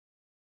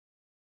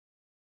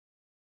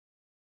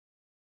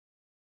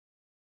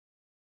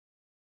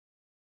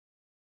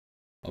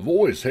I've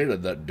always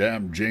hated that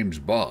damn James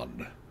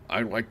Bond.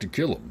 I'd like to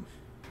kill him.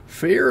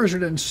 Fear is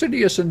an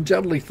insidious and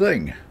deadly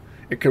thing.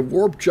 It can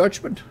warp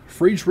judgment,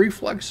 freeze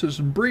reflexes,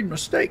 and breed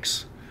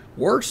mistakes.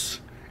 Worse,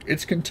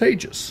 it's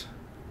contagious.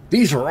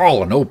 These are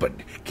all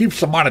unopened. Keeps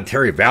the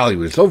monetary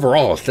value is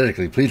overall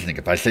aesthetically pleasing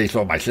if I say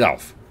so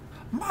myself.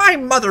 My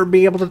mother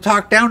be able to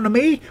talk down to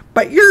me,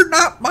 but you're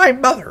not my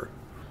mother.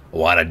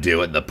 Want to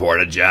do it in the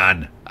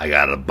porta-john? I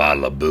got a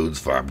bottle of Boone's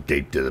Farm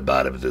taped to the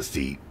bottom of the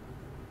seat.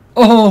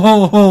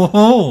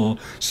 Oh,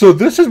 so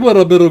this is what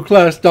a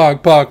middle-class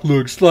dog park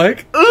looks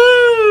like.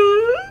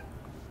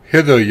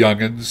 Hither,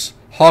 young'uns,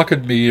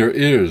 hearken me your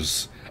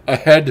ears.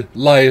 Ahead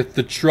lieth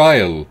the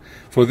trial.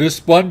 For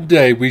this one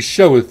day we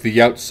showeth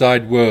the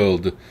outside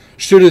world.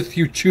 Shouldeth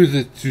you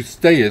chooseth to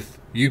stayeth,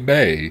 you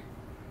may.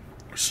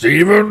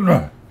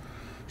 Stephen,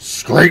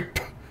 scrape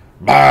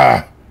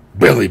my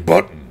belly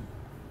button.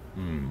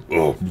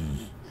 Do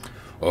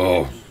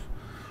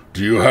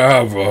you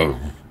have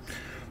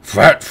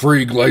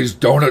fat-free glazed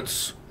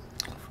donuts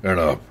and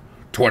a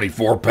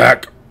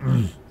 24-pack?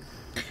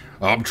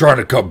 I'm trying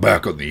to cut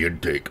back on the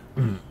intake.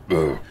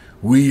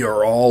 We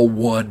are all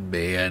one,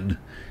 man.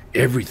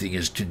 Everything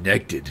is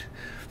connected.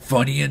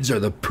 Funyuns are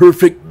the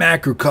perfect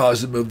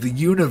macrocosm of the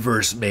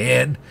universe,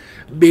 man.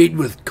 Made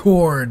with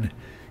corn.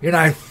 And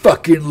I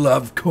fucking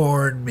love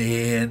corn,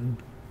 man.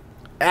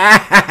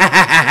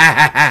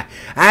 I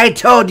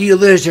told you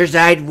losers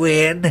I'd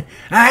win.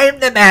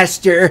 I'm the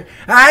master.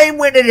 I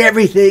win at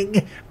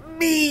everything.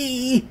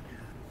 Me.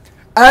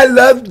 I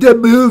love the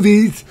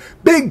movies.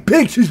 Big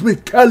pictures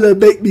with color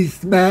make me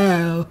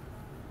smile.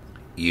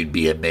 You'd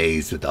be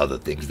amazed with all the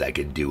things I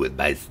can do with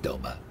my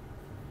stoma.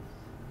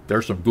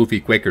 There's some goofy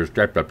Quakers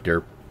trapped up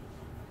there.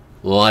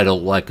 Well, I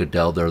don't like it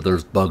down there.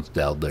 There's bugs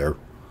down there.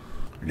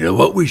 Now,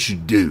 what we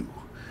should do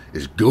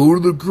is go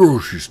to the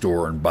grocery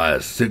store and buy a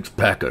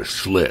 6-pack of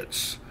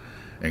Schlitz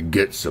and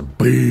get some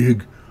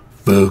big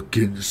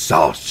fucking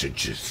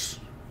sausages.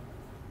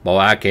 Boy,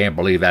 I can't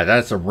believe that.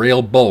 That's some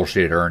real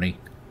bullshit, Ernie.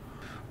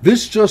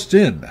 This just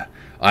in.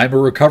 I'm a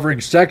recovering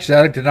sex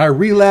addict and I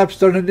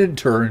relapsed on an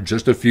intern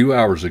just a few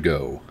hours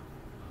ago.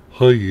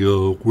 Hey,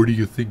 where do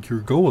you think you're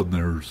going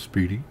there,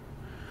 Speedy?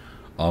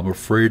 I'm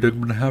afraid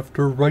I'm gonna have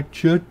to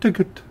write you a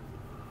ticket.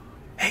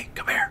 Hey,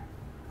 come here.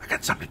 I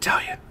got something to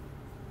tell you.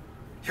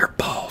 Your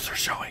balls are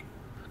showing.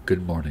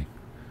 Good morning.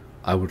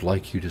 I would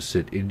like you to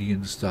sit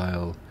Indian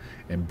style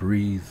and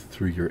breathe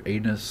through your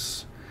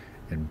anus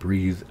and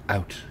breathe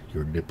out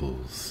your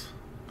nipples.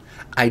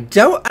 I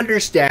don't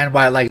understand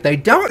why, they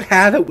don't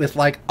have it with,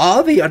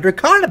 all the other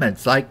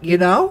condiments.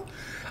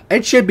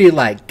 It should be,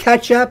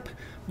 ketchup,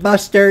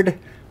 mustard,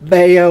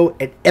 mayo,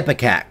 and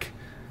ipecac.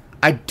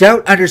 I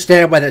don't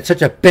understand why that's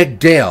such a big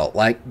deal.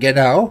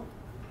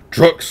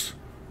 Trucks,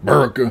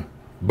 America,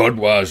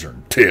 Budweiser,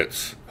 and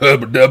tits.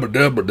 Hubba dubba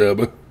dubba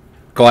dubba.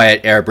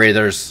 Quiet, air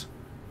breathers.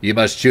 You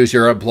must choose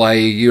your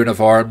employee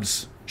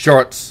uniforms,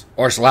 shorts,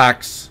 or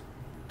slacks.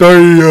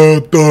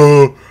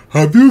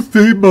 Have you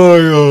seen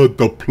my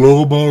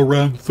diploma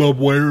around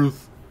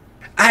somewheres?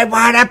 I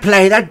want to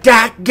play the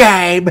duck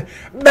game.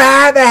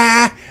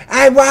 Mama,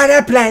 I want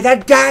to play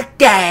the duck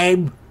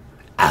game.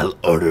 I'll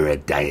order a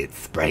Diet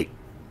Sprite.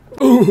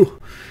 Oh,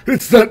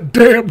 it's that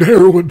damned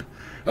heroin.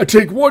 I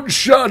take one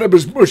shot, I'm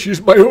as mushy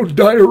as my own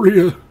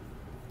diarrhea.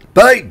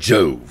 By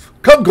Jove,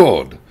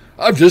 Concord,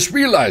 I've just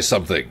realized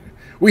something.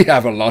 We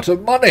have a lot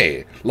of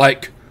money,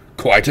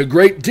 quite a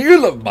great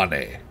deal of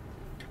money.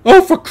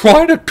 Oh, for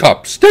crying a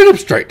cup, stand up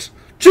straight.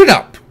 Chin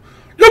up.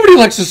 Nobody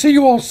likes to see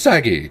you all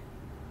saggy.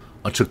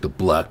 I took the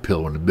black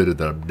pill and admitted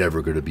that I'm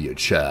never going to be a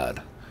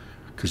Chad.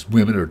 Because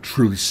women are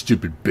truly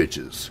stupid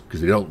bitches. Because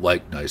they don't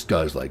like nice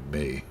guys like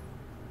me.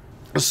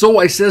 So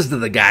I says to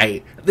the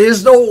guy,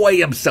 there's no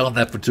way I'm selling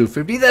that for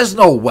 $250. There's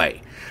no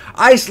way.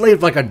 I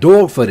slaved like a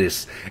dog for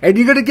this. And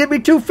you're going to give me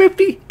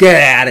 $250?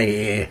 Get out of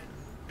here.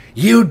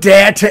 You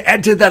dare to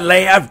enter the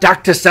lair of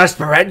Dr.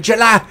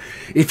 Sarsaparangela?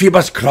 If you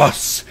must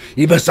cross,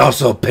 you must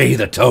also pay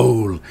the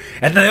toll.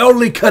 And the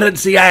only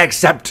currency I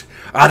accept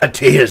are the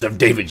tears of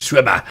David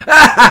Schwimmer.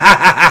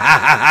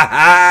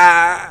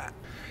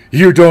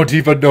 You don't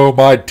even know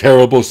my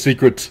terrible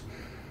secret.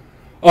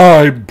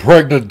 I'm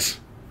pregnant.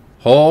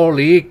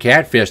 Holy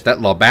catfish,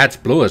 that Labatt's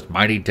Blue is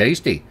mighty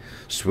tasty.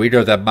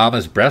 Sweeter than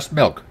Mama's breast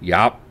milk,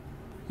 yup.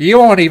 You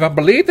won't even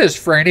believe this,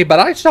 Franny,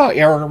 but I saw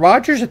Aaron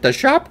Rodgers at the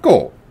shop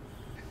go.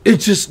 It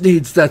just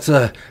needs that,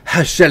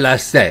 how shall I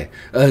say,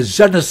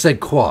 je ne sais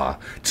quoi,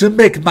 to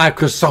make my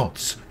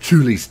croissants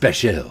truly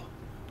special.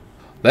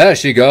 There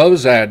she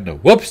goes, and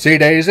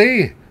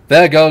whoopsie-daisy,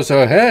 there goes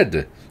her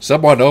head.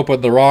 Someone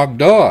opened the wrong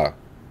door.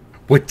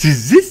 What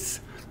is this?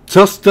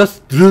 Just a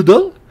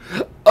strudel?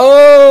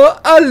 Oh,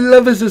 I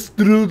love a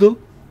strudel.